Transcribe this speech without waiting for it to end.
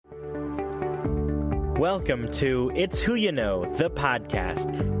Welcome to It's Who You Know, the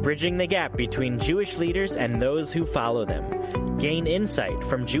podcast, bridging the gap between Jewish leaders and those who follow them. Gain insight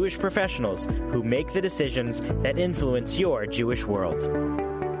from Jewish professionals who make the decisions that influence your Jewish world.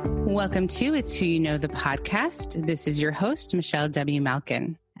 Welcome to It's Who You Know, the podcast. This is your host, Michelle W.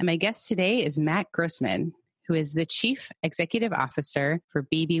 Malkin. And my guest today is Matt Grossman, who is the Chief Executive Officer for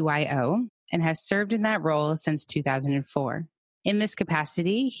BBYO and has served in that role since 2004. In this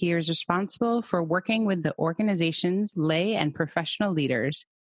capacity, he is responsible for working with the organization's lay and professional leaders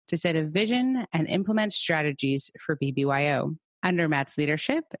to set a vision and implement strategies for BBYO. Under Matt's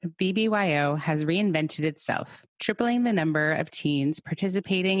leadership, BBYO has reinvented itself, tripling the number of teens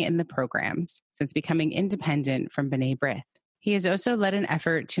participating in the programs since becoming independent from B'nai B'rith. He has also led an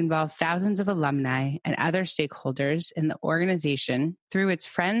effort to involve thousands of alumni and other stakeholders in the organization through its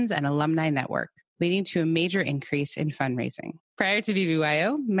Friends and Alumni Network, leading to a major increase in fundraising. Prior to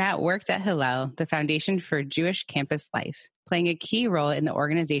BBYO, Matt worked at Hillel, the Foundation for Jewish Campus Life, playing a key role in the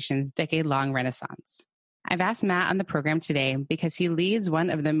organization's decade-long renaissance. I've asked Matt on the program today because he leads one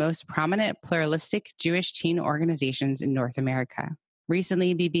of the most prominent pluralistic Jewish teen organizations in North America.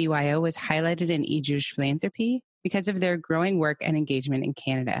 Recently, BBYO was highlighted in eJewish Philanthropy because of their growing work and engagement in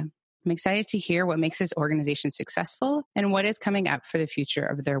Canada. I'm excited to hear what makes this organization successful and what is coming up for the future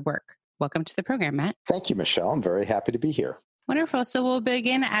of their work. Welcome to the program, Matt. Thank you, Michelle. I'm very happy to be here. Wonderful. So we'll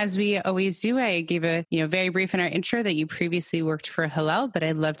begin as we always do. I gave a very brief in our intro that you previously worked for Hillel, but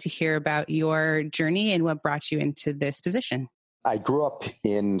I'd love to hear about your journey and what brought you into this position. I grew up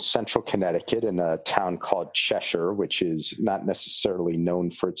in central Connecticut in a town called Cheshire, which is not necessarily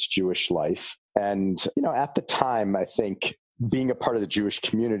known for its Jewish life. And, at the time, I think being a part of the Jewish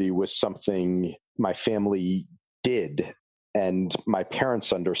community was something my family did. And my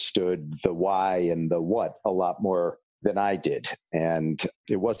parents understood the why and the what a lot more than I did. And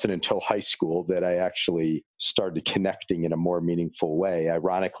it wasn't until high school that I actually started connecting in a more meaningful way.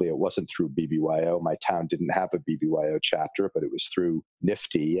 Ironically, it wasn't through BBYO. My town didn't have a BBYO chapter, but it was through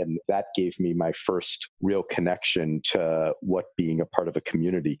NIFTY. And that gave me my first real connection to what being a part of a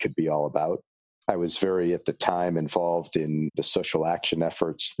community could be all about. I was very, at the time, involved in the social action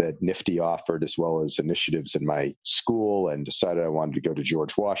efforts that NIFTY offered, as well as initiatives in my school, and decided I wanted to go to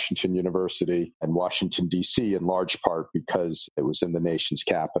George Washington University and Washington, D.C., in large part because it was in the nation's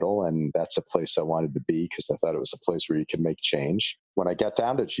capital. And that's a place I wanted to be because I thought it was a place where you could make change. When I got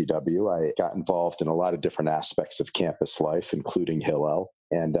down to GW, I got involved in a lot of different aspects of campus life, including Hillel.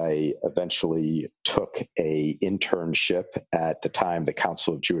 And I eventually took an internship at the time, the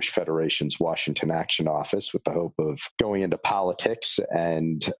Council of Jewish Federation's Washington Action Office, with the hope of going into politics.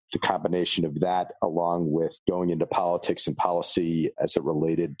 And the combination of that, along with going into politics and policy as it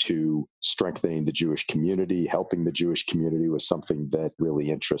related to strengthening the Jewish community, helping the Jewish community, was something that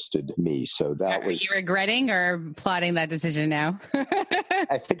really interested me. So that was... Are you regretting or plotting that decision now?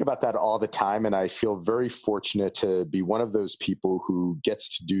 I think about that all the time, and I feel very fortunate to be one of those people who gets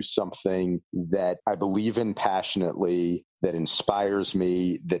to do something that I believe in passionately, that inspires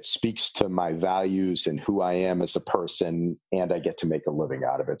me, that speaks to my values and who I am as a person, and I get to make a living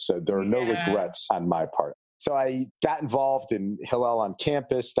out of it. So there are no regrets on my part. So I got involved in Hillel on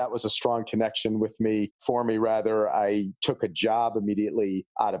campus. That was a strong connection for me. I took a job immediately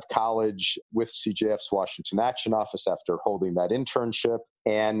out of college with CJF's Washington Action Office after holding that internship.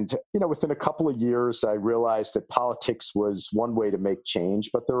 And, within a couple of years, I realized that politics was one way to make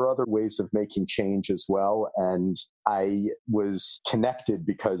change, but there are other ways of making change as well. And I was connected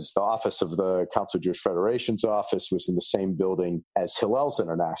because the office of the Council of Jewish Federation's office was in the same building as Hillel's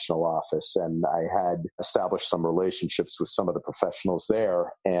international office. And I had established some relationships with some of the professionals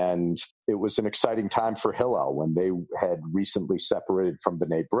there. And it was an exciting time for Hillel when they had recently separated from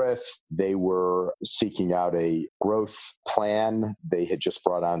B'nai B'rith. They were seeking out a growth plan. They had just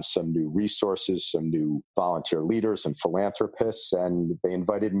brought on some new resources, some new volunteer leaders and philanthropists, and they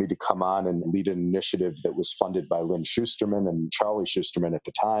invited me to come on and lead an initiative that was funded by Lynn Schusterman and Charlie Schusterman at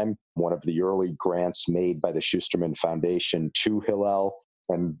the time, one of the early grants made by the Schusterman Foundation to Hillel.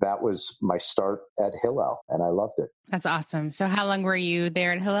 And that was my start at Hillel, and I loved it. That's awesome. So how long were you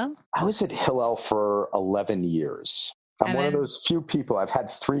there at Hillel? I was at Hillel for 11 years. I'm one of those few people. I've had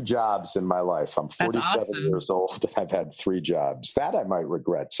 3 jobs in my life. I'm 47 years old, and I've had 3 jobs. That I miite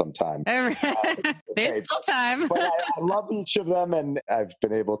regret sometime. There's still time. But I love each of them, and I've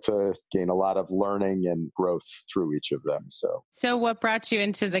been able to gain a lot of learning and growth through each of them. So what brought you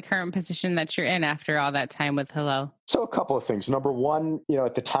into the current position that you're in after all that time with Hillel? So a couple of things. Number one,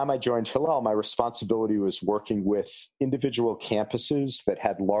 at the time I joined Hillel, my responsibility was working with individual campuses that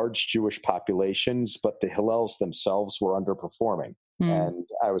had large Jewish populations, but the Hillels themselves were underperforming. and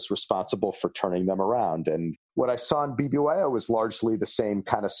I was responsible for turning them around. And what I saw in BBYO was largely the same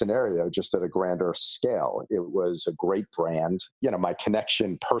kind of scenario, just at a grander scale. It was a great brand. My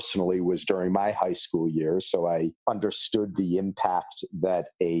connection personally was during my high school years, so I understood the impact that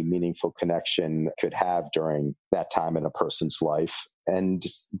a meaningful connection could have during that time in a person's life. And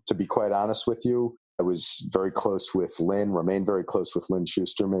to be quite honest with you, I was very close with Lynn, remained very close with Lynn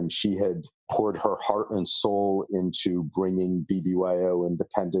Schusterman. She had poured her heart and soul into bringing BBYO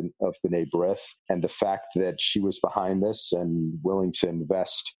independent of B'nai B'rith. And the fact that she was behind this and willing to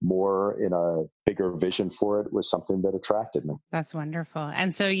invest more in a bigger vision for it was something that attracted me. That's wonderful.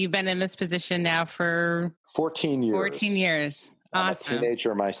 And so you've been in this position now for 14 years. 14 years. Awesome. I'm a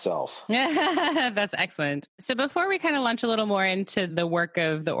teenager myself. That's excellent. So before we kind of launch a little more into the work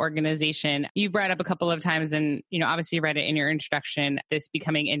of the organization, you brought up a couple of times, and obviously you read it in your introduction, this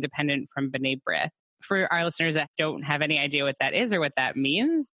becoming independent from B'nai B'rith. For our listeners that don't have any idea what that is or what that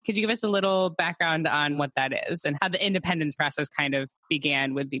means, could you give us a little background on what that is and how the independence process kind of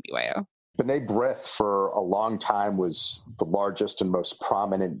began with BBYO? B'nai B'rith for a long time was the largest and most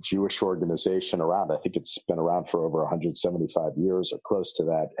prominent Jewish organization around. I think it's been around for over 175 years or close to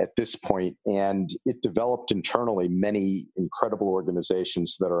that at this point. And it developed internally many incredible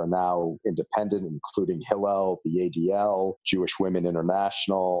organizations that are now independent, including Hillel, the ADL, Jewish Women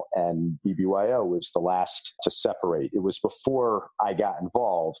International, and BBYO was the last to separate. It was before I got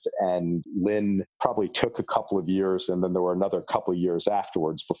involved, and Lynn probably took a couple of years, and then there were another couple of years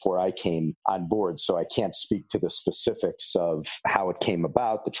afterwards before I came on board. So I can't speak to the specifics of how it came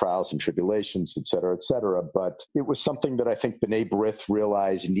about, the trials and tribulations, et cetera, but it was something that I think B'nai B'rith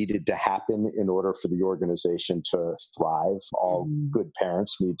realized needed to happen in order for the organization to thrive. All good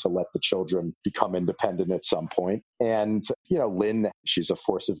parents need to let the children become independent at some point. And, Lynn, she's a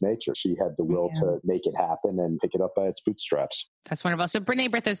force of nature. She had the will to make it happen and pick it up by its bootstraps. That's wonderful. So B'nai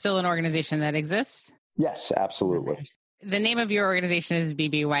B'rith is still an organization that exists? Yes, absolutely. The name of your organization is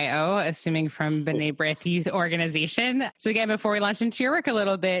BBYO, assuming from B'nai B'rith Youth Organization. So again, before we launch into your work a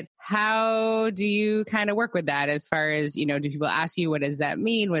little bit, how do you kind of work with that as far as, do people ask you, what does that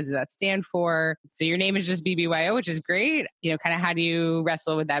mean? What does that stand for? So your name is just BBYO, which is great. Kind of how do you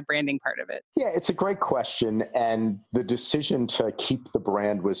wrestle with that branding part of it? Yeah, it's a great question. And the decision to keep the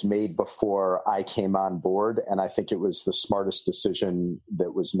brand was made before I came on board. And I think it was the smartest decision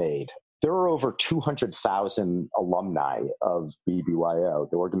that was made. There are over 200,000 alumni of BBYO.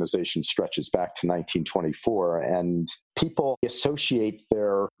 The organization stretches back to 1924, and people associate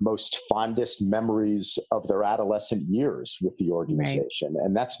their most fondest memories of their adolescent years with the organization. Right.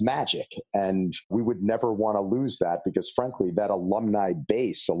 And that's magic. And we would never want to lose that because, frankly, that alumni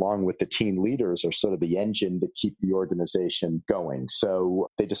base, along with the teen leaders, are sort of the engine to keep the organization going. So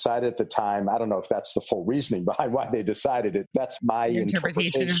they decided at the time, I don't know if that's the full reasoning behind why they decided it. That's my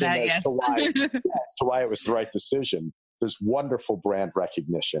interpretation of that, yes. As to why it was the right decision. There's wonderful brand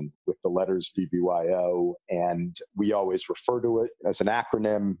recognition with the letters BBYO, and we always refer to it as an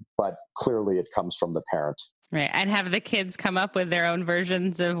acronym, but clearly it comes from the parent. Right. And have the kids come up with their own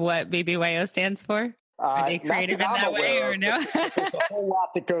versions of what BBYO stands for? Are they creative in that way or no? There's a whole lot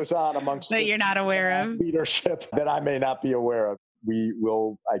that goes on amongst that you're not aware of leadership that I may not be aware of. We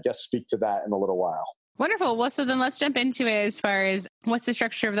will, I guess, speak to that in a little while. Wonderful. Well, so then let's jump into it as far as what's the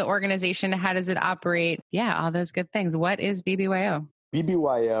structure of the organization? How does it operate? Yeah, all those good things. What is BBYO?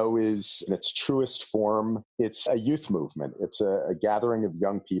 BBYO is, in its truest form, it's a youth movement. It's a gathering of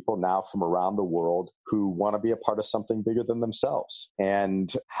young people now from around the world who want to be a part of something bigger than themselves.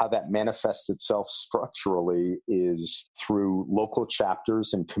 And how that manifests itself structurally is through local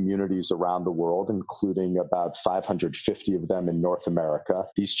chapters and communities around the world, including about 550 of them in North America.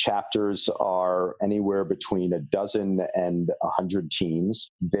 These chapters are anywhere between a dozen and 100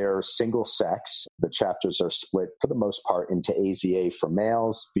 teams. They're single sex. The chapters are split, for the most part, into AZA for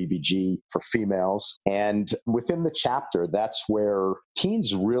males, BBG for females. And within the chapter, that's where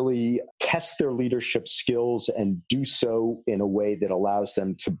teens really test their leadership skills and do so in a way that allows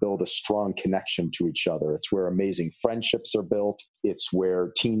them to build a strong connection to each other. It's where amazing friendships are built. It's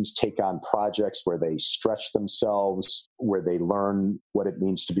where teens take on projects where they stretch themselves, where they learn what it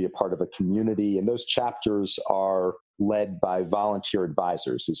means to be a part of a community. And those chapters are led by volunteer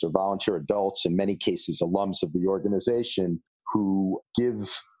advisors. These are volunteer adults, in many cases alums of the organization, who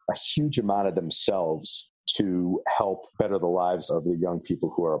give a huge amount of themselves to help better the lives of the young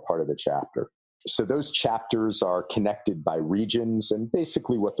people who are a part of the chapter. So those chapters are connected by regions, and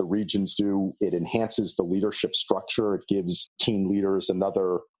basically what the regions do, it enhances the leadership structure. It gives teen leaders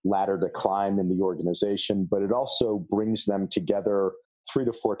another ladder to climb in the organization, but it also brings them together 3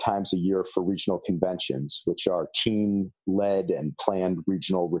 to 4 times a year for regional conventions, which are team-led and planned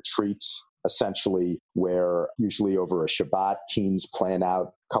regional retreats, essentially where usually over a Shabbat, teams plan out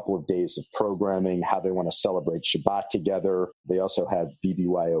a couple of days of programming, how they want to celebrate Shabbat together. They also have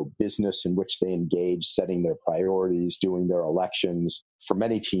BBYO business in which they engage, setting their priorities, doing their elections. For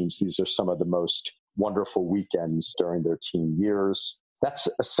many teams, these are some of the most wonderful weekends during their team years. That's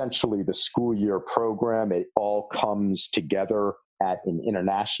essentially the school year program. It all comes together at an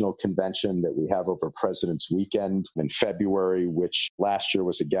international convention that we have over President's Weekend in February, which last year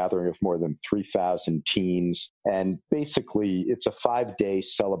was a gathering of more than 3,000 teens. And basically, it's a 5-day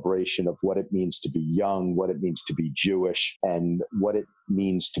celebration of what it means to be young, what it means to be Jewish, and what it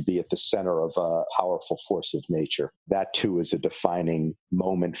means to be at the center of a powerful force of nature. That, too, is a defining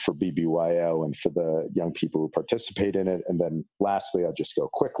moment for BBYO and for the young people who participate in it. And then lastly, I'll just go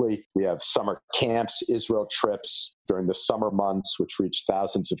quickly. We have summer camps, Israel trips during the summer months, which reach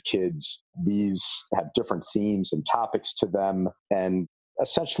thousands of kids. These have different themes and topics to them. And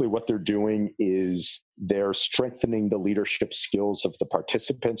essentially what they're doing is they're strengthening the leadership skills of the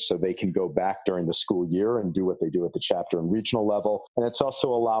participants so they can go back during the school year and do what they do at the chapter and regional level. And it's also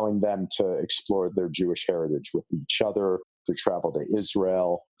allowing them to explore their Jewish heritage with each other, through travel to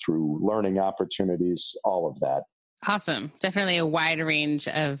Israel, through learning opportunities, all of that. Awesome. Definitely a wide range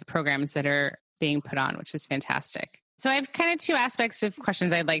of programs that are being put on, which is fantastic. So I have kind of 2 aspects of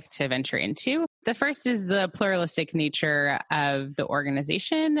questions I'd like to venture into. The first is the pluralistic nature of the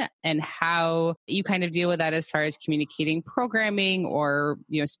organization and how you kind of deal with that as far as communicating programming or,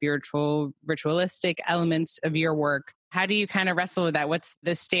 spiritual, ritualistic elements of your work. How do you kind of wrestle with that? What's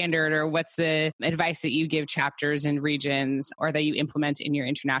the standard or what's the advice that you give chapters and regions or that you implement in your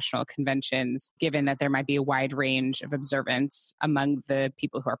international conventions, given that there might be a wide range of observance among the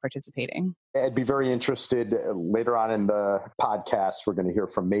people who are participating? I'd be very interested later on in the podcast. We're going to hear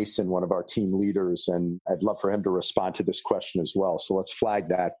from Mason, one of our team leaders, and I'd love for him to respond to this question as well. So let's flag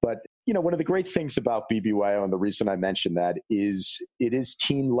that. But, one of the great things about BBYO, and the reason I mentioned that is it is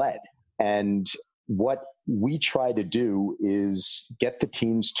team-led. And what we try to do is get the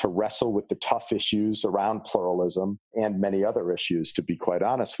teams to wrestle with the tough issues around pluralism and many other issues, to be quite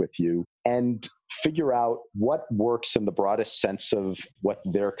honest with you, and figure out what works in the broadest sense of what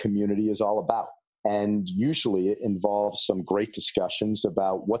their community is all about. And usually it involves some great discussions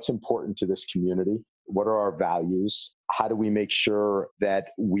about what's important to this community, what are our values, how do we make sure that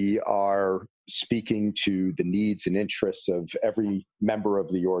we are speaking to the needs and interests of every member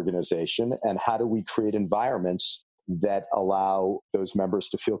of the organization, and how do we create environments that allow those members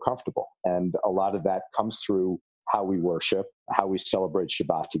to feel comfortable. And a lot of that comes through how we worship, how we celebrate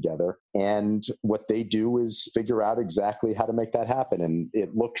Shabbat together. And what they do is figure out exactly how to make that happen. And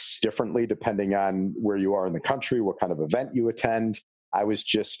it looks differently depending on where you are in the country, what kind of event you attend. I was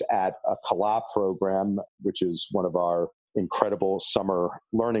just at a Kala program, which is one of our incredible summer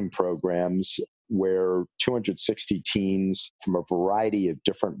learning programs, where 260 teens from a variety of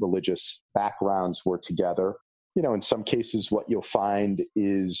different religious backgrounds were together. In some cases, what you'll find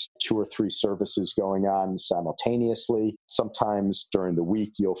is 2 or 3 services going on simultaneously. Sometimes during the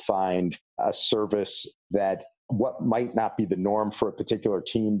week, you'll find a service that what might not be the norm for a particular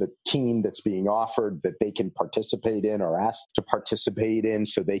team, the team that's being offered that they can participate in or asked to participate in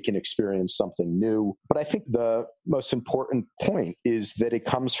so they can experience something new. But I think the most important point is that it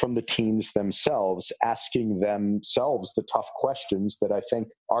comes from the teams themselves, asking themselves the tough questions that I think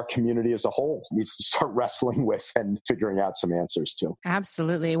our community as a whole needs to start wrestling with and figuring out some answers to.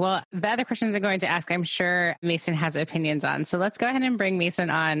 Absolutely. Well, the other questions I'm going to ask, I'm sure Mason has opinions on. So let's go ahead and bring Mason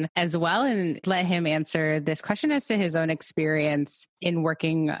on as well and let him answer this question as to his own experience in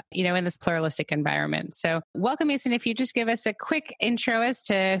working, in this pluralistic environment. So welcome, Mason. If you just give us a quick intro as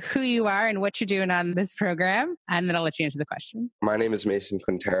to who you are and what you're doing on this program, and then I'll let you answer the question. My name is Mason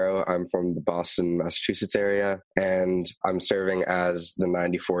Quintero. I'm from the Boston, Massachusetts area, and I'm serving as the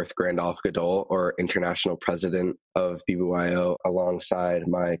 94th Grand Alf Gadol, or international president of BBYO, alongside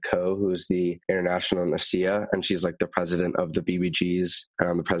my who's the international Nasia, and she's like the president of the BBGs, and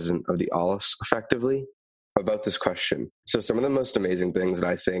I'm the president of the Alfs, effectively. About this question. So some of the most amazing things that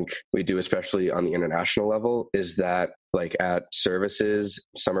I think we do, especially on the international level, is that like at services,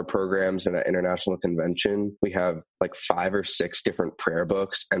 summer programs, and at international convention, we have like 5 or 6 different prayer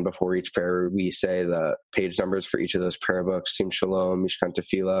books. And before each prayer, we say the page numbers for each of those prayer books: Sim Shalom, Mishkan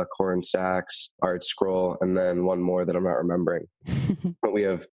Tefillah, Koran Sachs, Art Scroll, and then one more that I'm not remembering. But we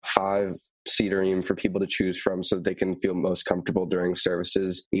have 5 Sidurim for people to choose from so that they can feel most comfortable during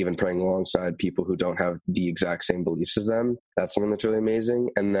services, even praying alongside people who don't have the exact same beliefs as them. that's something that's really amazing.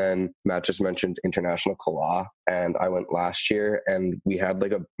 And then Matt just mentioned International Kala, and I went last year, and we had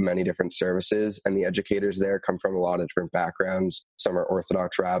like many different services, and the educators there come from a lot of different backgrounds. Some are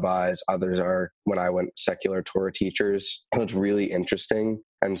Orthodox rabbis, others are, when I went, secular Torah teachers. It was really interesting.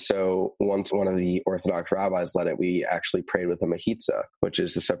 And so once one of the Orthodox rabbis led it, we actually prayed with a mechitza, which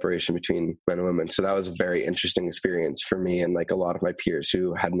is the separation between men and women. So that was a very interesting experience for me and like a lot of my peers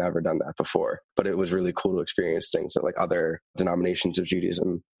who had never done that before. But it was really cool to experience things that like other denominations of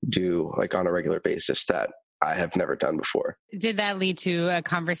Judaism do like on a regular basis that I have never done before. Did that lead to a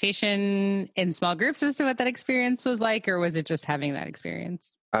conversation in small groups as to what that experience was like, or was it just having that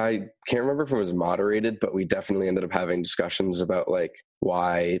experience? I can't remember if it was moderated, but we definitely ended up having discussions about like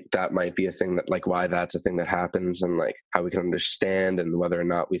why that might be a thing, that like why that's a thing that happens, and like how we can understand and whether or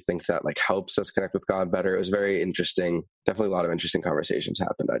not we think that like helps us connect with God better. It was very interesting. Definitely a lot of interesting conversations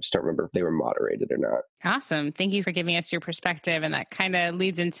happened. I just don't remember if they were moderated or not. Awesome. Thank you for giving us your perspective. And that kind of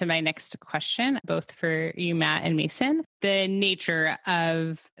leads into my next question, both for you, Matt and Mason. The nature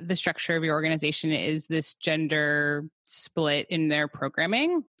of the structure of your organization is this gender split in their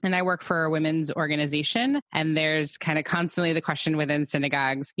programming. And I work for a women's organization, and there's kind of constantly the question within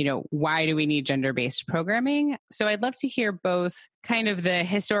synagogues, why do we need gender-based programming? So I'd love to hear both kind of the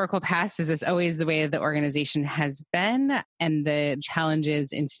historical past. Is this always the way the organization has been, and the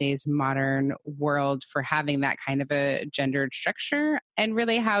challenges in today's modern world for having that kind of a gendered structure, and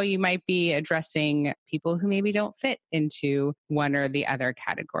really how you might be addressing people who maybe don't fit into one or the other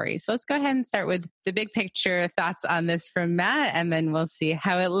category. So let's go ahead and start with the big picture thoughts on this from Matt, and then we'll see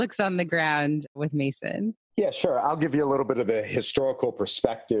how it looks on the ground with Mason. Yeah, sure. I'll give you a little bit of the historical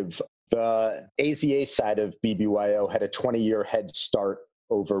perspective. The AZA side of BBYO had a 20-year head start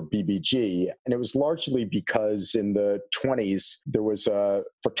over BBG. And it was largely because in the 20s, there was a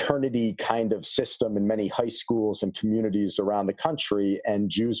fraternity kind of system in many high schools and communities around the country, and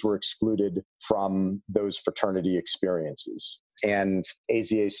Jews were excluded from those fraternity experiences. And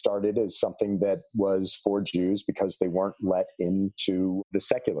AZA started as something that was for Jews because they weren't let into the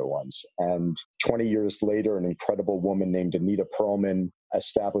secular ones. And 20 years later, an incredible woman named Anita Perlman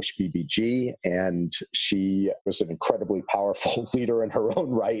established BBG, and she was an incredibly powerful leader in her own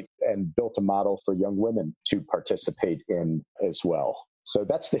right and built a model for young women to participate in as well. So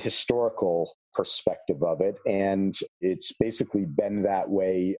that's the historical perspective of it. And it's basically been that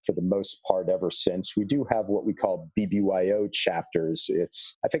way for the most part ever since. We do have what we call BBYO chapters.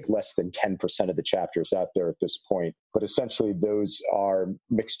 It's, I think, less than 10% of the chapters out there at this point. But essentially, those are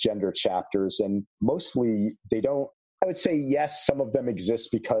mixed gender chapters. And mostly they don't, I would say, yes, some of them exist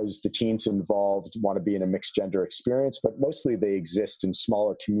because the teens involved want to be in a mixed gender experience, but mostly they exist in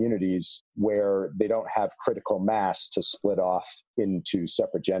smaller communities where they don't have critical mass to split off into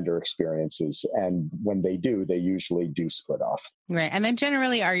separate gender experiences. And when they do, they usually do split off. Right. And then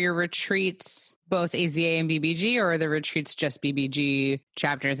generally, are your retreats both AZA and BBG, or are the retreats just BBG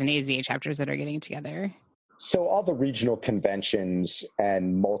chapters and AZA chapters that are getting together? So all the regional conventions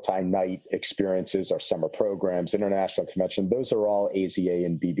and multi-night experiences, our summer programs, international convention, those are all AZA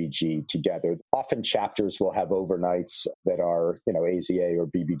and BBG together. Often chapters will have overnights that are, AZA or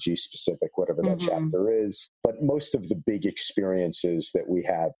BBG specific, whatever that chapter is. But most of the big experiences that we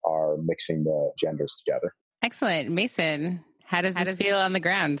have are mixing the genders together. Excellent. Mason, how does this feel on the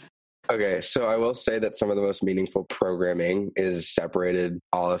ground? Okay, so I will say that some of the most meaningful programming is separated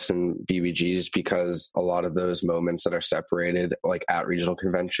Aleph and BBGs, because a lot of those moments that are separated, like at regional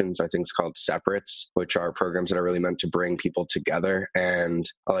conventions, I think it's called separates, which are programs that are really meant to bring people together. And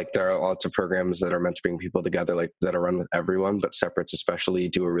like there are lots of programs that are meant to bring people together, like that are run with everyone, but separates especially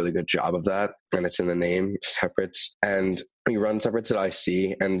do a really good job of that. And it's in the name, separates. And we run separates at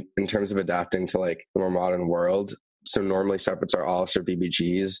IC, and in terms of adapting to like the more modern world, so normally separates are Aleph or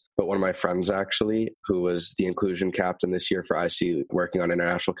BBGs, but one of my friends actually, who was the inclusion captain this year for IC working on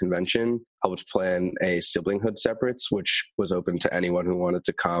international convention, helped plan a siblinghood separates, which was open to anyone who wanted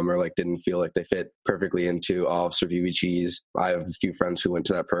to come or like didn't feel like they fit perfectly into Aleph or BBGs. I have a few friends who went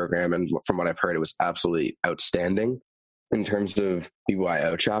to that program, and from what I've heard, it was absolutely outstanding. In terms of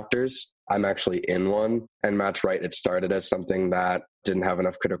BBYO chapters, I'm actually in one, and Matt's right. It started as something that didn't have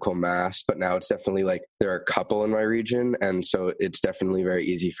enough critical mass, but now it's definitely like there are a couple in my region. And so it's definitely very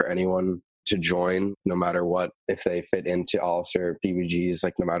easy for anyone to join, no matter what, if they fit into Aleph or BBGs,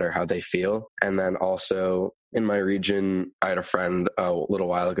 like no matter how they feel. And then also in my region, I had a friend a little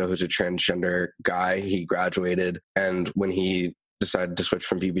while ago who's a transgender guy. He graduated, and when he decided to switch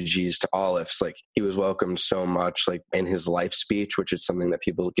from BBGs to Olives, like he was welcomed so much, like in his life speech, which is something that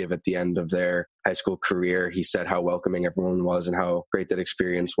people give at the end of their high school career. He said how welcoming everyone was and how great that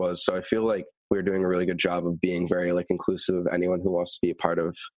experience was. So I feel like we're doing a really good job of being very like inclusive of anyone who wants to be a part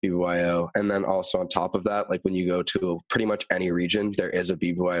of BBYO. And then also on top of that, like when you go to pretty much any region, there is a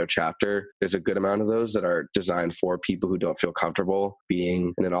BBYO chapter. There's a good amount of those that are designed for people who don't feel comfortable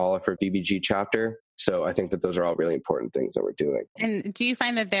being in an Olive or BBG chapter. So I think that those are all really important things that we're doing. And do you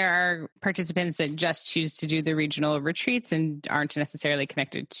find that there are participants that just choose to do the regional retreats and aren't necessarily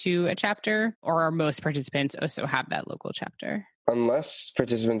connected to a chapter? Or are most participants also have that local chapter? Unless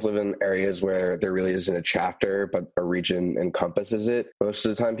participants live in areas where there really isn't a chapter, but a region encompasses it, most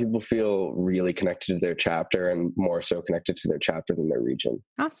of the time people feel really connected to their chapter and more so connected to their chapter than their region.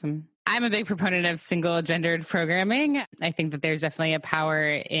 Awesome. I'm a big proponent of single gendered programming. I think that there's definitely a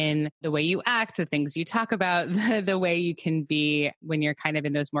power in the way you act, the things you talk about, the way you can be when you're kind of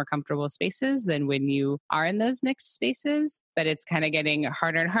in those more comfortable spaces than when you are in those mixed spaces. But it's kind of getting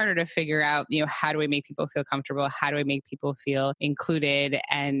harder and harder to figure out, how do we make people feel comfortable? How do we make people feel included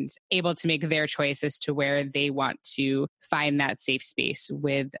and able to make their choice as to where they want to find that safe space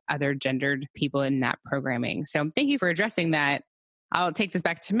with other gendered people in that programming? So thank you for addressing that. I'll take this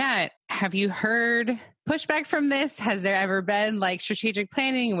back to Matt. Have you heard pushback from this? Has there ever been like strategic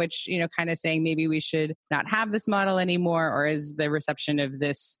planning, which, kind of saying maybe we should not have this model anymore? Or is the reception of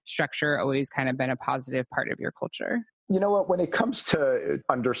this structure always kind of been a positive part of your culture? You know what? When it comes to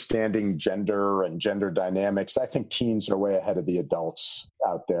understanding gender and gender dynamics, I think teens are way ahead of the adults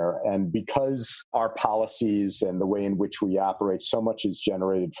out there. And because our policies and the way in which we operate, so much is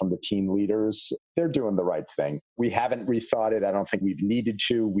generated from the teen leaders, they're doing the right thing. We haven't rethought it. I don't think we've needed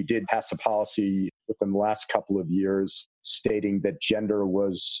to. We did pass a policy within the last couple of years stating that gender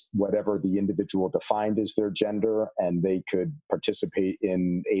was whatever the individual defined as their gender, and they could participate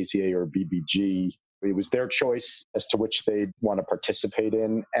in AZA or BBG. It was their choice as to which they'd want to participate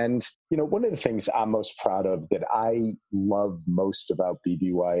in. And, one of the things I'm most proud of that I love most about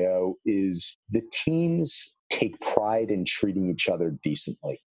BBYO is the teens take pride in treating each other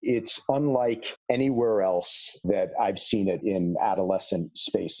decently. It's unlike anywhere else that I've seen it in adolescent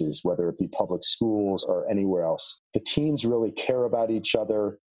spaces, whether it be public schools or anywhere else. The teens really care about each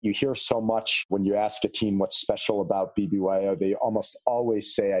other. You hear so much when you ask a teen what's special about BBYO, they almost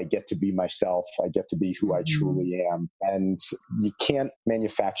always say, I get to be myself. I get to be who I truly am. And you can't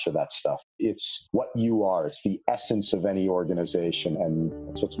manufacture that stuff. It's what you are. It's the essence of any organization. And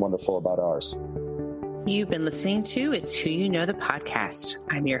that's what's wonderful about ours. You've been listening to It's Who You Know, the podcast.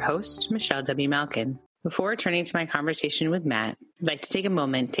 I'm your host, Michelle W. Malkin. Before turning to my conversation with Matt, I'd like to take a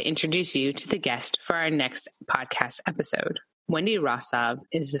moment to introduce you to the guest for our next podcast episode. Wendy Rossov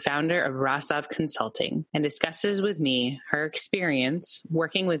is the founder of Rossov Consulting and discusses with me her experience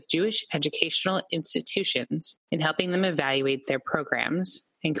working with Jewish educational institutions in helping them evaluate their programs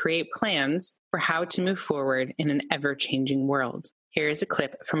and create plans for how to move forward in an ever-changing world. Here is a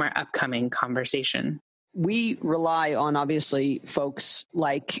clip from our upcoming conversation. We rely on, obviously, folks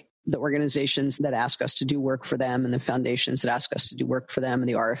like the organizations that ask us to do work for them and the foundations that ask us to do work for them and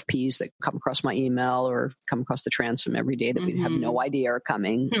the RFPs that come across my email or come across the transom every day that we have no idea are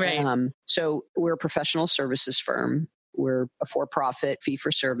coming. Right. So we're a professional services firm. We're a for-profit,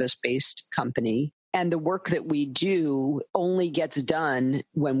 fee-for-service based company. And the work that we do only gets done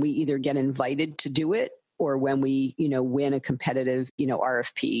when we either get invited to do it or when we, win a competitive,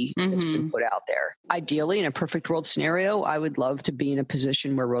 RFP that's been put out there. Ideally, in a perfect world scenario, I would love to be in a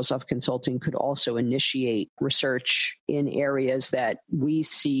position where Rossov Consulting could also initiate research in areas that we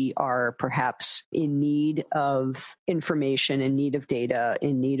see are perhaps in need of information, in need of data,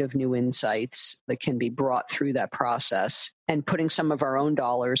 in need of new insights that can be brought through that process. And putting some of our own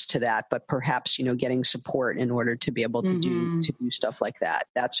dollars to that, but perhaps, getting support in order to be able to do stuff like that.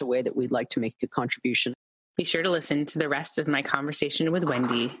 That's a way that we'd like to make a contribution. Be sure to listen to the rest of my conversation with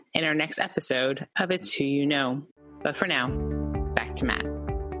Wendy in our next episode of It's Who You Know. But for now, back to Matt.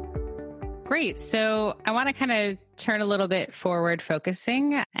 Great. So I want to kind of turn a little bit forward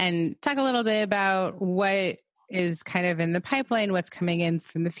focusing and talk a little bit about what is kind of in the pipeline, what's coming in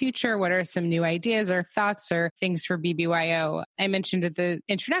from the future, what are some new ideas or thoughts or things for BBYO. I mentioned at the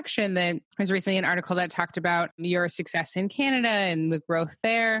introduction that there was recently an article that talked about your success in Canada and the growth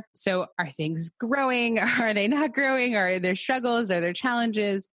there. So are things growing? Are they not growing? Are there struggles? Are there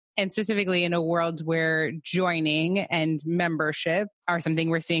challenges? And specifically in a world where joining and membership are something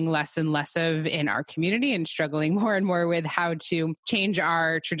we're seeing less and less of in our community and struggling more and more with how to change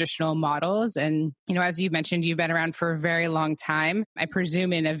our traditional models. And, as you mentioned, you've been around for a very long time, I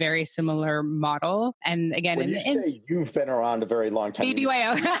presume in a very similar model. And again, when you say you've been around a very long time,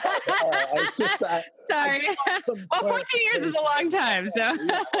 BBYO. Sorry. Well, 14 years is a long time. So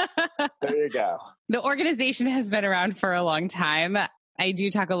there you go. The organization has been around for a long time. I do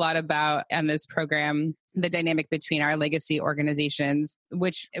talk a lot about on this program the dynamic between our legacy organizations,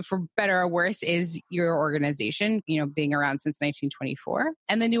 which for better or worse is your organization, being around since 1924,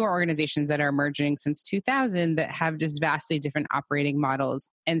 and the newer organizations that are emerging since 2000 that have just vastly different operating models.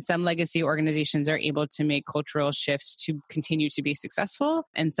 And some legacy organizations are able to make cultural shifts to continue to be successful,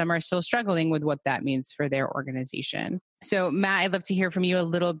 and some are still struggling with what that means for their organization. So Matt, I'd love to hear from you a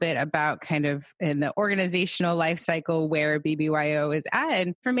little bit about kind of in the organizational life cycle where BBYO is at.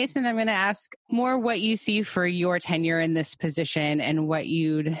 And for Mason, I'm going to ask more what you see for your tenure in this position and what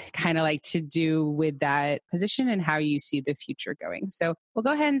you'd kind of like to do with that position and how you see the future going. So we'll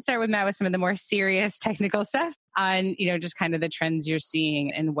go ahead and start with Matt with some of the more serious technical stuff on, just kind of the trends you're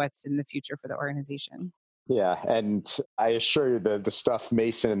seeing and what's in the future for the organization. Yeah, and I assure you that the stuff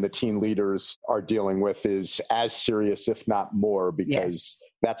Mason and the team leaders are dealing with is as serious, if not more, because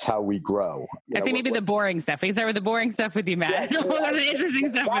that's how we grow. I say maybe the boring stuff. We can start with the boring stuff with you, Matt. The interesting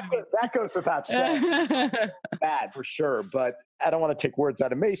stuff with me. That goes without saying. Bad, for sure. But I don't want to take words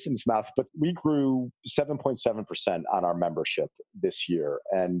out of Mason's mouth, but we grew 7.7% on our membership this year.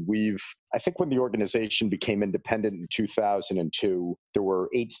 And I think when the organization became independent in 2002, there were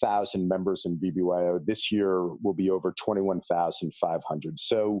 8,000 members in BBYO. This year will be over 21,500.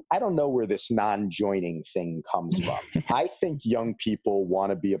 So I don't know where this non-joining thing comes from. I think young people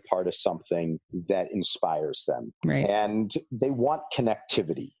want to be a part of something that inspires them. Right. And they want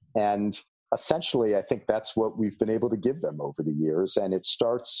connectivity. And essentially, I think that's what we've been able to give them over the years. And it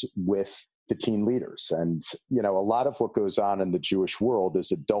starts with the teen leaders. And, a lot of what goes on in the Jewish world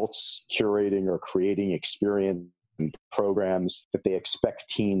is adults curating or creating experience and programs that they expect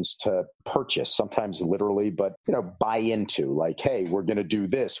teens to purchase, sometimes literally, but, buy into, like, hey, we're going to do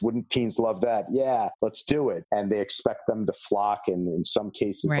this. Wouldn't teens love that? Yeah, let's do it. And they expect them to flock. And in some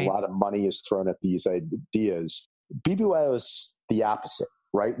cases, a lot of money is thrown at these ideas. BBYO is the opposite.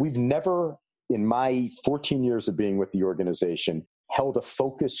 Right? We've never, in my 14 years of being with the organization, held a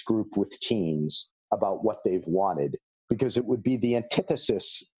focus group with teens about what they've wanted, because it would be the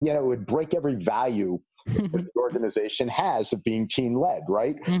antithesis. It would break every value that the organization has of being teen-led,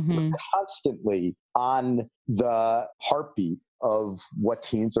 right? Mm-hmm. We're constantly on the heartbeat of what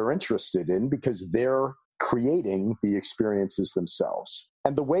teens are interested in because they're creating the experiences themselves.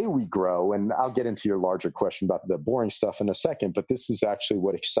 And the way we grow, and I'll get into your larger question about the boring stuff in a second, but this is actually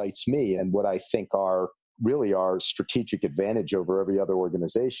what excites me and what I think are really our strategic advantage over every other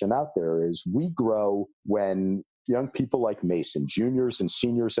organization out there is we grow when young people like Mason, juniors and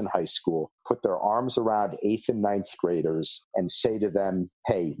seniors in high school, put their arms around 8th and 9th graders and say to them,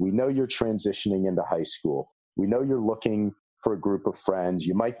 hey, we know you're transitioning into high school. We know you're looking for a group of friends.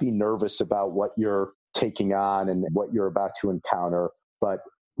 You might be nervous about what you're taking on and what you're about to encounter, but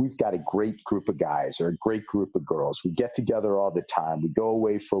we've got a great group of guys or a great group of girls. We get together all the time. We go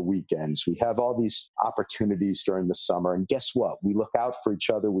away for weekends. We have all these opportunities during the summer. And guess what? We look out for each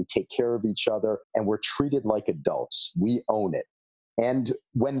other. We take care of each other, and we're treated like adults. We own it. And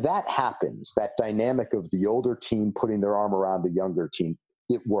when that happens, that dynamic of the older team putting their arm around the younger team,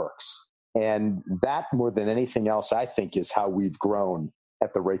 it works. And that, more than anything else, I think is how we've grown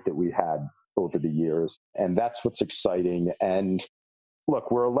at the rate that we had over the years. And that's what's exciting. And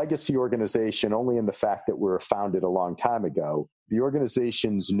look, we're a legacy organization only in the fact that we were founded a long time ago. The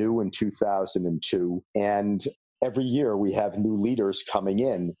organization's new in 2002, and every year we have new leaders coming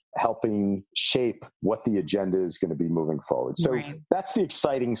in, helping shape what the agenda is going to be moving forward. So that's the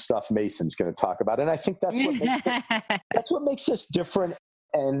exciting stuff Mason's going to talk about. And I think that's what makes us different.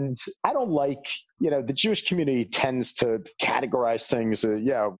 And I don't like, the Jewish community tends to categorize things.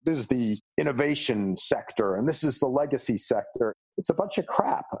 This is the innovation sector and this is the legacy sector. It's a bunch of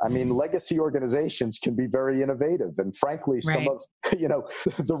crap. I mean, legacy organizations can be very innovative. And frankly, some of,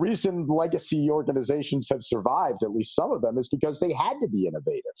 the reason legacy organizations have survived, at least some of them, is because they had to be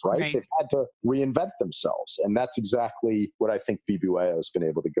innovative, right? They've had to reinvent themselves. And that's exactly what I think BBYO has been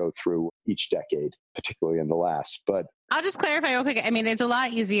able to go through each decade, particularly in the last. But I'll just clarify real quick. I mean, it's a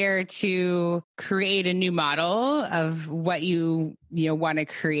lot easier to create a new model of what you want to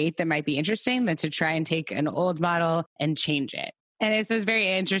create that might be interesting than to try and take an old model and change it. And it was very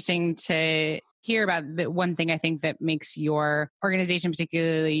interesting to hear about the one thing I think that makes your organization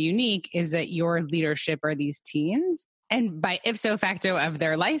particularly unique is that your leadership are these teens. And by ipso facto of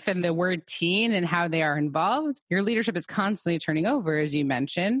their life and the word teen and how they are involved, your leadership is constantly turning over, as you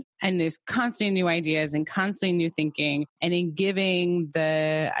mentioned. And there's constantly new ideas and constantly new thinking. And in giving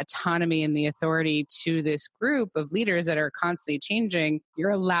the autonomy and the authority to this group of leaders that are constantly changing,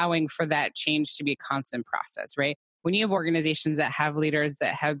 you're allowing for that change to be a constant process, right? When you have organizations that have leaders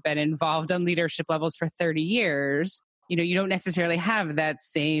that have been involved on leadership levels for 30 years, you don't necessarily have that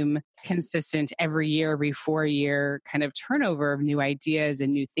same consistent every year, every 4 year kind of turnover of new ideas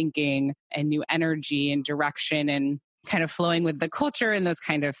and new thinking and new energy and direction and kind of flowing with the culture and those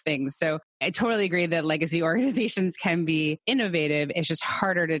kind of things. So I totally agree that legacy organizations can be innovative. It's just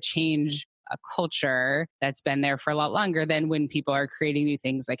harder to change a culture that's been there for a lot longer than when people are creating new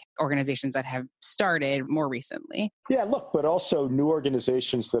things like organizations that have started more recently. Yeah, look, but also new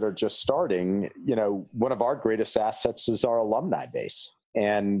organizations that are just starting, one of our greatest assets is our alumni base.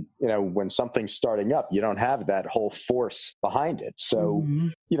 And, when something's starting up, you don't have that whole force behind it. So,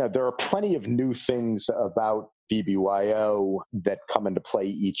 there are plenty of new things about BBYO that come into play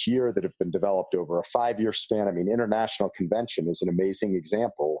each year that have been developed over a 5-year span. I mean, International Convention is an amazing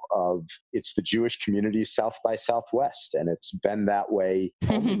example of it's the Jewish community South by Southwest, and it's been that way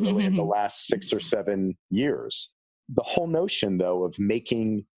only really in the last 6 or 7 years. The whole notion, though, of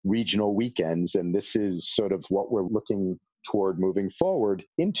making regional weekends, and this is sort of what we're looking toward moving forward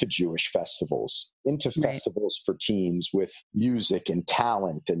into Jewish festivals, into festivals for teens with music and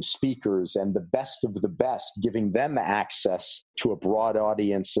talent and speakers and the best of the best, giving them access to a broad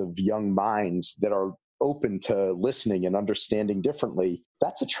audience of young minds that are open to listening and understanding differently.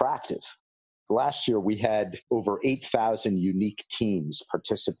 That's attractive. Last year, we had over 8,000 unique teams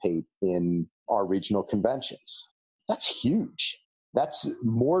participate in our regional conventions. That's huge. That's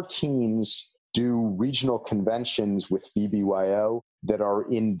more teams do regional conventions with BBYO that are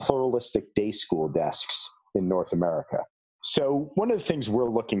in pluralistic day school desks in North America. So one of the things we're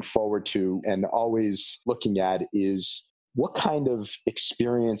looking forward to and always looking at is what kind of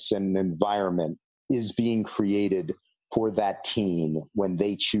experience and environment is being created for that teen when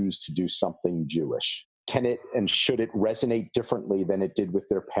they choose to do something Jewish. Can it and should it resonate differently than it did with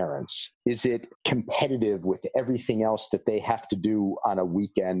their parents? Is it competitive with everything else that they have to do on a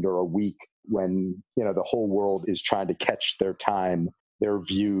weekend or a week when, the whole world is trying to catch their time, their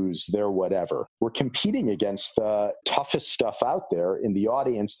views, their whatever? We're competing against the toughest stuff out there in the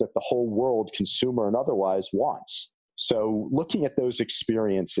audience that the whole world, consumer and otherwise, wants. So looking at those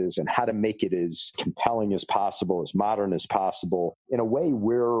experiences and how to make it as compelling as possible, as modern as possible, in a way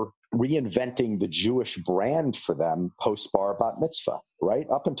we're reinventing the Jewish brand for them post-bar bat mitzvah, right?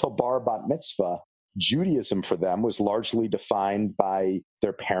 Up until bar bat mitzvah, Judaism for them was largely defined by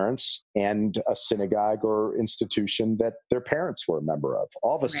their parents and a synagogue or institution that their parents were a member of.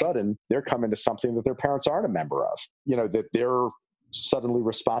 All of a sudden, they're coming to something that their parents aren't a member of, that they're suddenly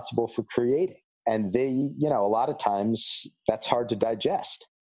responsible for creating. And they, a lot of times that's hard to digest.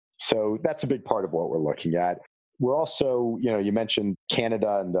 So that's a big part of what we're looking at. We're also, you mentioned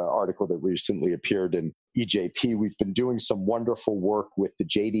Canada and the article that recently appeared in EJP. We've been doing some wonderful work with the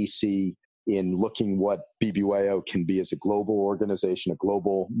JDC in looking what BBYO can be as a global organization, a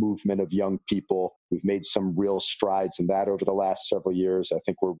global movement of young people. We've made some real strides in that over the last several years. I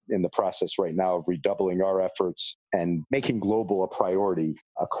think we're in the process right now of redoubling our efforts and making global a priority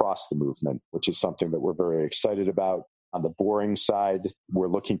across the movement, which is something that we're very excited about. On the boring side, we're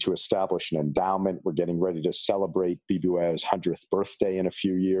looking to establish an endowment. We're getting ready to celebrate BBYO's 100th birthday in a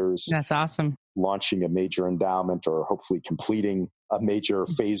few years. That's awesome. Launching a major endowment, or hopefully completing a major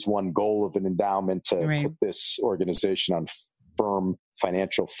phase 1 goal of an endowment to put this organization on firm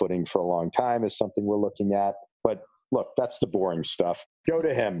financial footing for a long time is something we're looking at. But look, that's the boring stuff. Go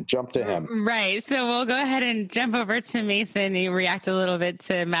to him, jump to him. Right. So we'll go ahead and jump over to Mason. You react a little bit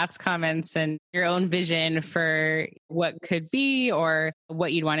to Matt's comments and your own vision for what could be or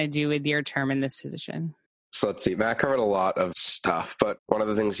what you'd want to do with your term in this position. So let's see, Matt covered a lot of stuff, but one of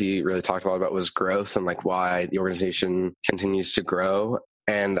the things he really talked a lot about was growth and why the organization continues to grow.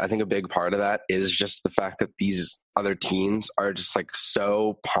 And I think a big part of that is just the fact that these other teams are just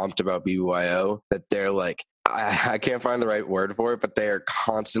so pumped about BBYO that they're I can't find the right word for it, but they are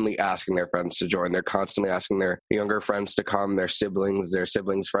constantly asking their friends to join. They're constantly asking their younger friends to come, their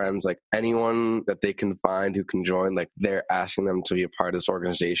siblings friends, anyone that they can find who can join, they're asking them to be a part of this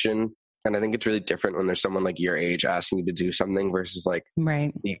organization. And I think it's really different when there's someone your age asking you to do something versus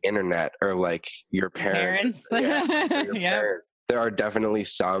the internet or your parents. Parents. There are definitely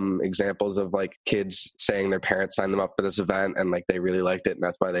some examples of kids saying their parents signed them up for this event and they really liked it and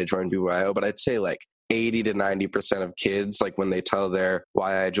that's why they joined BBYO. But I'd say 80 to 90% of kids, when they tell their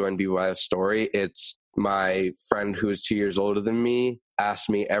why I joined BBYO story, it's My friend who is 2 years older than me asked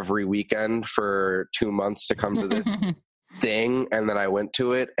me every weekend for 2 months to come to this thing. And then I went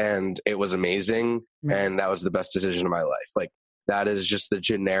to it and it was amazing. And that was the best decision of my life. Like, that is just the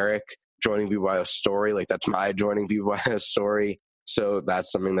generic joining BBYO story. Like, that's my joining BBYO story. So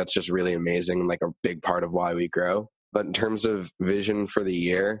that's something that's just really amazing and like a big part of why we grow. But in terms of vision for the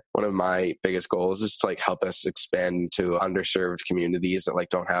year, one of my biggest goals is to like help us expand to underserved communities that like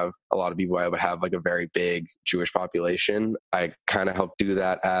don't have a lot of BBYO but have like a very big Jewish population. I kind of helped do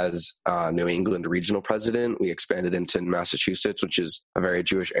that as New England regional president. We expanded into Massachusetts, which is a very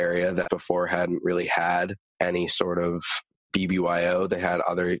Jewish area that before hadn't really had any sort of BBYO. They had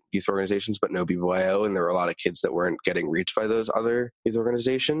other youth organizations, but no BBYO. And there were a lot of kids that weren't getting reached by those other youth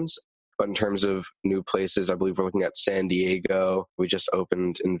organizations. But in terms of new places, I believe we're looking at San Diego. We just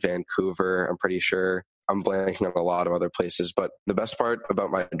opened in Vancouver, I'm pretty sure. I'm blanking on a lot of other places. But the best part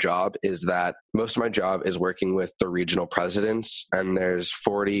about my job is that most of my job is working with the regional presidents. And there's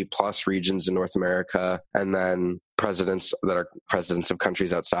 40 plus regions in North America. And then presidents that are presidents of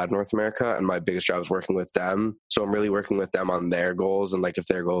countries outside North America. And my biggest job is working with them. So I'm really working with them on their goals. And like, if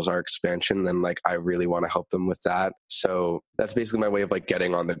their goals are expansion, then like, I really want to help them with that. So that's basically my way of like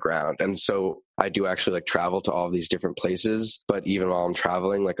getting on the ground. And so I do actually like travel to all of these different places, but even while I'm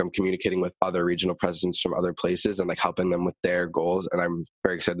traveling, like I'm communicating with other regional presidents from other places and like helping them with their goals. And I'm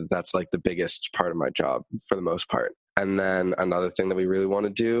very excited that that's like the biggest part of my job for the most part. And then another thing that we really want to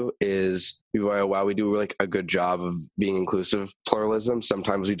do is, while we do like a good job of being inclusive pluralism,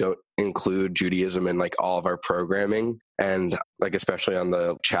 sometimes we don't include Judaism in like all of our programming, and like especially on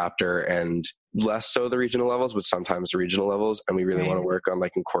the chapter and less so the regional levels, but sometimes the regional levels. And we really want to work on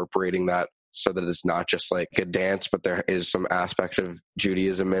like incorporating that so that it's not just like a dance, but there is some aspect of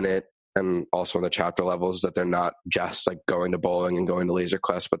Judaism in it. And also on the chapter levels, that they're not just like going to bowling and going to Laser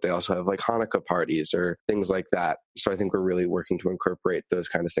Quest, but they also have like Hanukkah parties or things like that. So I think we're really working to incorporate those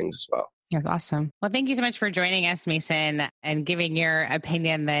kind of things as well. That's awesome. Well, thank you so much for joining us, Mason, and giving your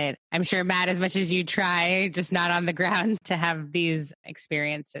opinion that I'm sure, Matt, as much as you try, just not on the ground to have these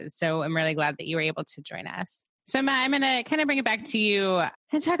experiences. So I'm really glad that you were able to join us. So Matt, I'm going to kind of bring it back to you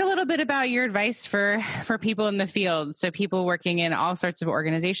and talk a little bit about your advice for people in the field. So people working in all sorts of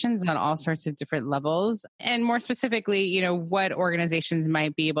organizations on all sorts of different levels. And more specifically, you know, what organizations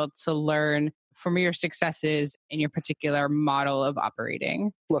might be able to learn from your successes in your particular model of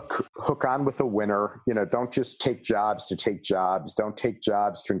operating. Look, hook on with a winner. You know, don't just take jobs to take jobs. Don't take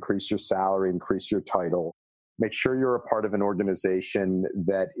jobs to increase your salary, increase your title. Make sure you're a part of an organization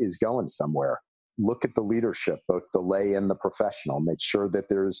that is going somewhere. Look at the leadership, both the lay and the professional. Make sure that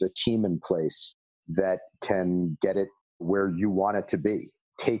there's a team in place that can get it where you want it to be.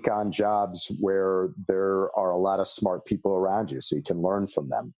 Take on jobs where there are a lot of smart people around you so you can learn from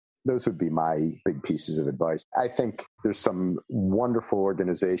them. Those would be my big pieces of advice. I think there's some wonderful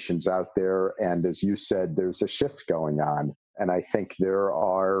organizations out there. And as you said, there's a shift going on. And I think there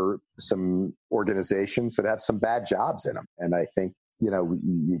are some organizations that have some bad jobs in them. And I think, you know,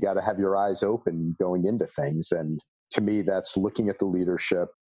 you got to have your eyes open going into things. And to me, that's looking at the leadership,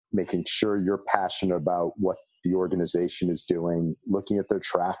 making sure you're passionate about what the organization is doing, looking at their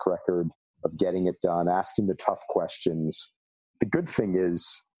track record of getting it done, asking the tough questions. The good thing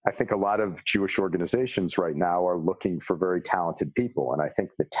is, I think a lot of Jewish organizations right now are looking for very talented people. And I think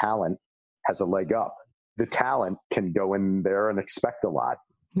the talent has a leg up. The talent can go in there and expect a lot.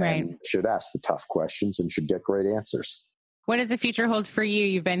 Right. And should ask the tough questions and should get great answers. What does the future hold for you?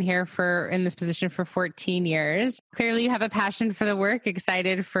 You've been here in this position for 14 years. Clearly you have a passion for the work,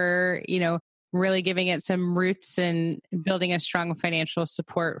 excited for, you know, really giving it some roots and building a strong financial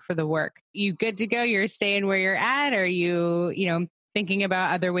support for the work. You good to go? You're staying where you're at? Are you, thinking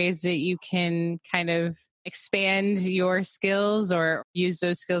about other ways that you can kind of expand your skills or use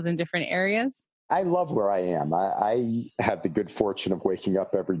those skills in different areas? I love where I am. I have the good fortune of waking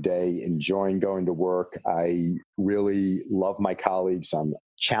up every day, enjoying going to work. I really love my colleagues. I'm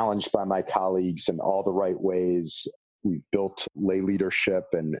challenged by my colleagues in all the right ways. We've built lay leadership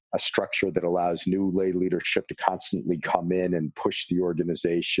and a structure that allows new lay leadership to constantly come in and push the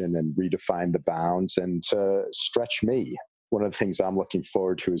organization and redefine the bounds and to stretch me. One of the things I'm looking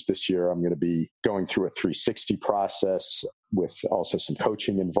forward to is this year I'm going to be going through a 360 process with also some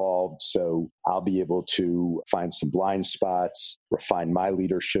coaching involved. So I'll be able to find some blind spots, refine my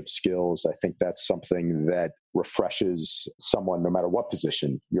leadership skills. I think that's something that refreshes someone no matter what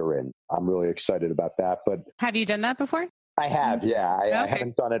position you're in. I'm really excited about that. But have you done that before? I have, yeah. I Okay.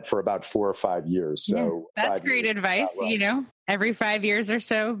 haven't done it for about 4 or 5 years. So that's great advice. Every 5 years or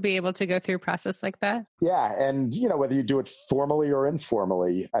so, be able to go through a process like that. Yeah. And, whether you do it formally or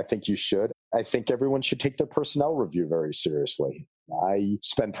informally, I think you should. I think everyone should take their personnel review very seriously. I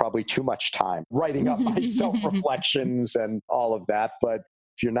spend probably too much time writing up my self-reflections and all of that. But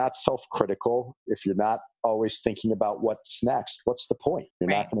if you're not self-critical, if you're not always thinking about what's next, what's the point? You're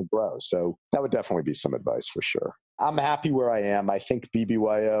not going to grow. So that would definitely be some advice for sure. I'm happy where I am. I think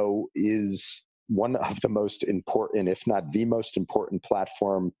BBYO is one of the most important, if not the most important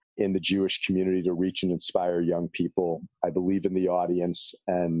platform in the Jewish community to reach and inspire young people. I believe in the audience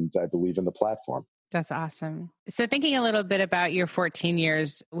and I believe in the platform. That's awesome. So thinking a little bit about your 14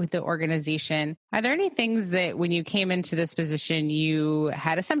 years with the organization, are there any things that when you came into this position, you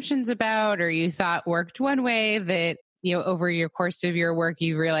had assumptions about or you thought worked one way that, over your course of your work,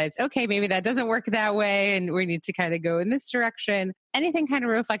 you realized, okay, maybe that doesn't work that way and we need to kind of go in this direction? Anything kind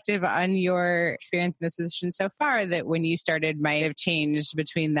of reflective on your experience in this position so far that when you started might have changed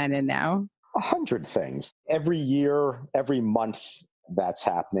between then and now? 100 things. Every year, every month that's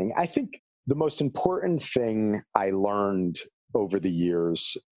happening. I think the most important thing I learned over the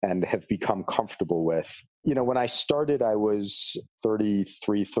years and have become comfortable with, when I started, I was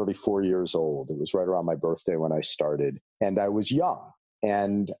 33, 34 years old. It was right around my birthday when I started. And I was young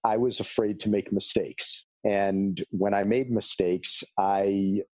and I was afraid to make mistakes. And when I made mistakes,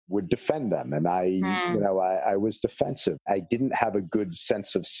 I would defend them. And I was defensive. I didn't have a good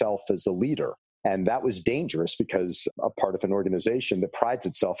sense of self as a leader. And that was dangerous because a part of an organization that prides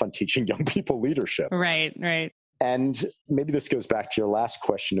itself on teaching young people leadership. Right. And maybe this goes back to your last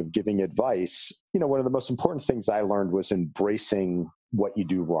question of giving advice. One of the most important things I learned was embracing what you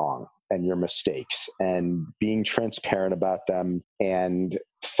do wrong and your mistakes and being transparent about them and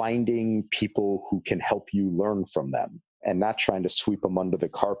finding people who can help you learn from them and not trying to sweep them under the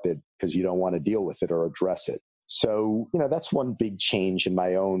carpet because you don't want to deal with it or address it. So, that's one big change in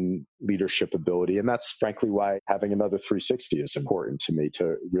my own leadership ability. And that's frankly why having another 360 is important to me,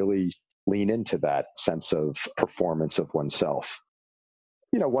 to really lean into that sense of performance of oneself.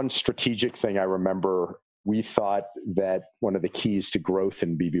 One strategic thing I remember, we thought that one of the keys to growth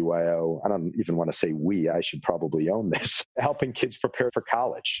in BBYO, I don't even want to say we, I should probably own this, helping kids prepare for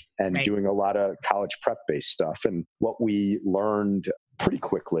college and doing a lot of college prep-based stuff. And what we learned pretty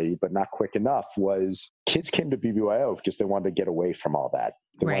quickly, but not quick enough, was kids came to BBYO because they wanted to get away from all that.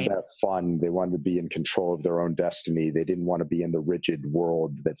 They wanted to have fun. They wanted to be in control of their own destiny. They didn't want to be in the rigid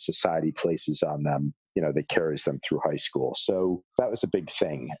world that society places on them, that carries them through high school. So that was a big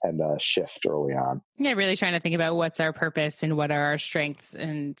thing and a shift early on. Yeah, really trying to think about what's our purpose and what are our strengths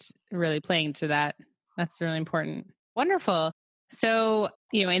and really playing to that. That's really important. Wonderful. So,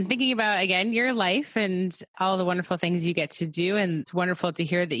 in thinking about, again, your life and all the wonderful things you get to do, and it's wonderful to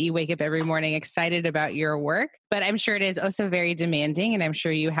hear that you wake up every morning excited about your work, but I'm sure it is also very demanding, and I'm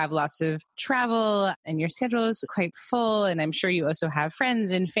sure you have lots of travel and your schedule is quite full, and I'm sure you also have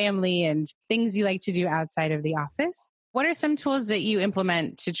friends and family and things you like to do outside of the office. What are some tools that you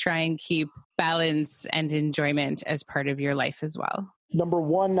implement to try and keep balance and enjoyment as part of your life as well? Number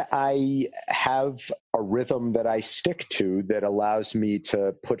one, I have a rhythm that I stick to that allows me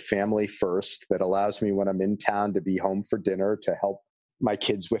to put family first, that allows me when I'm in town to be home for dinner, to help my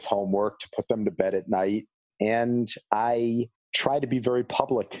kids with homework, to put them to bed at night. And I try to be very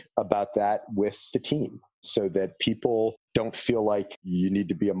public about that with the team so that people don't feel like you need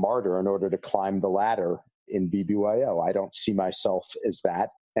to be a martyr in order to climb the ladder in BBYO. I don't see myself as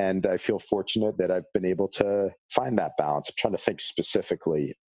that. And I feel fortunate that I've been able to find that balance. I'm trying to think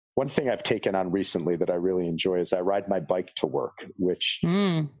specifically. One thing I've taken on recently that I really enjoy is I ride my bike to work, which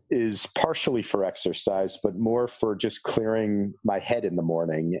is partially for exercise, but more for just clearing my head in the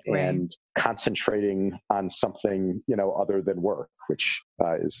morning and concentrating on something, other than work, which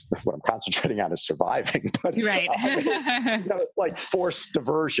is what I'm concentrating on is surviving. But it's like forced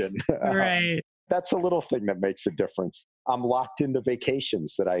diversion. That's a little thing that makes a difference. I'm locked into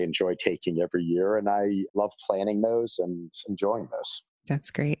vacations that I enjoy taking every year, and I love planning those and enjoying those.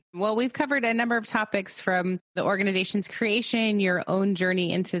 That's great. Well, we've covered a number of topics from the organization's creation, your own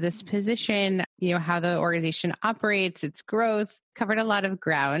journey into this position, how the organization operates, its growth, covered a lot of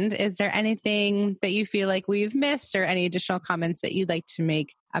ground. Is there anything that you feel like we've missed or any additional comments that you'd like to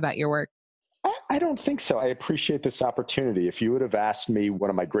make about your work? I don't think so. I appreciate this opportunity. If you would have asked me one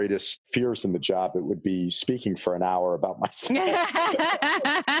of my greatest fears in the job, it would be speaking for an hour about myself.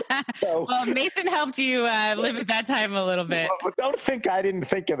 Well, Mason helped you live at that time a little bit. Well, don't think I didn't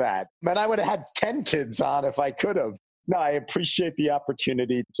think of that. Man, I would have had 10 kids on if I could have. No, I appreciate the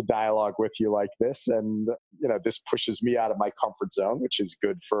opportunity to dialogue with you like this. And, this pushes me out of my comfort zone, which is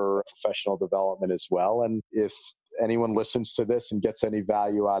good for professional development as well. And if anyone listens to this and gets any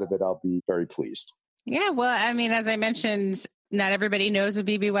value out of it, I'll be very pleased. Yeah, well, I mean, as I mentioned, not everybody knows what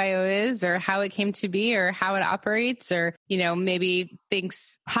BBYO is or how it came to be or how it operates or, maybe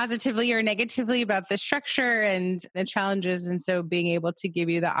thinks positively or negatively about the structure and the challenges. And so being able to give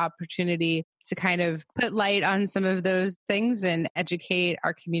you the opportunity to kind of put light on some of those things and educate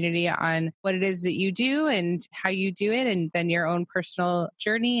our community on what it is that you do and how you do it. And then your own personal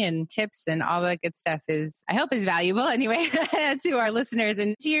journey and tips and all that good stuff I hope is valuable anyway to our listeners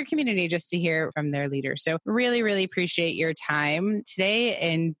and to your community just to hear from their leaders. So really, really appreciate your time today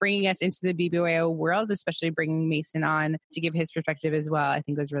and bringing us into the BBYO world, especially bringing Mason on to give his perspective as well. I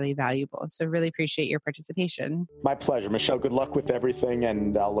think was really valuable. So really appreciate your participation. My pleasure, Michelle. Good luck with everything.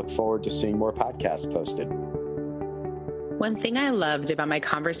 And I'll look forward to seeing more podcasts posted. One thing I loved about my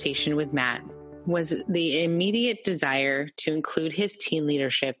conversation with Matt was the immediate desire to include his team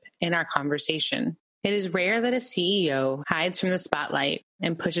leadership in our conversation. It is rare that a CEO hides from the spotlight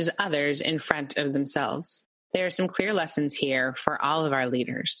and pushes others in front of themselves. There are some clear lessons here for all of our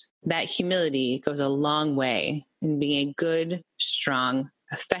leaders. That humility goes a long way in being a good, strong,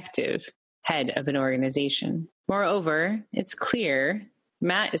 effective head of an organization. Moreover, it's clear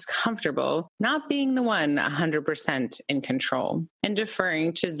Matt is comfortable not being the one 100% in control and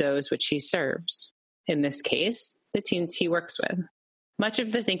deferring to those which he serves. In this case, the teams he works with. Much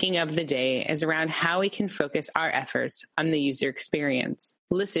of the thinking of the day is around how we can focus our efforts on the user experience,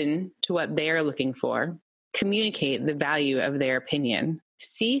 listen to what they are looking for, communicate the value of their opinion,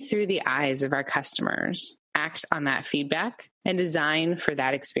 see through the eyes of our customers, act on that feedback, and design for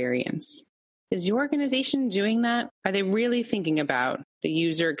that experience. Is your organization doing that? Are they really thinking about the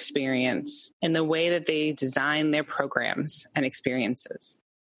user experience and the way that they design their programs and experiences?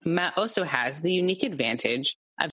 Matt also has the unique advantage